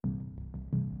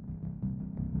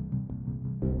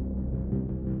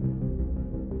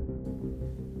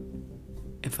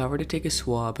If I were to take a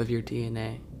swab of your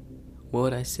DNA, what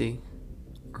would I see?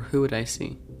 Or who would I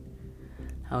see?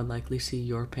 I would likely see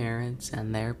your parents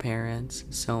and their parents,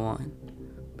 so on.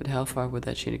 But how far would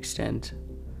that chain extend?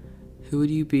 Who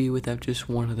would you be without just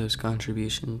one of those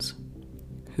contributions?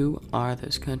 Who are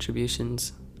those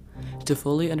contributions? To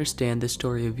fully understand the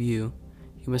story of you,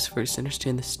 you must first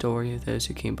understand the story of those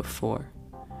who came before.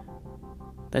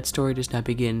 That story does not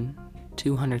begin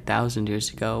 200,000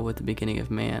 years ago with the beginning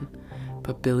of man,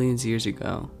 but billions years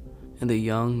ago, in the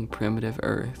young, primitive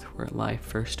earth where life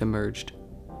first emerged.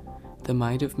 The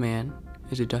Mind of Man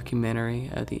is a documentary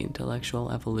of the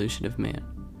intellectual evolution of man.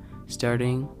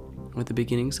 Starting with the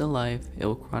beginnings of life, it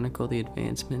will chronicle the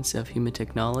advancements of human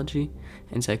technology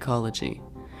and psychology,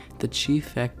 the chief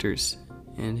factors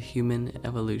in human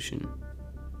evolution.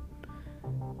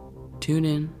 Tune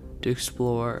in to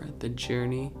explore the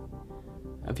journey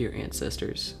of your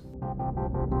ancestors.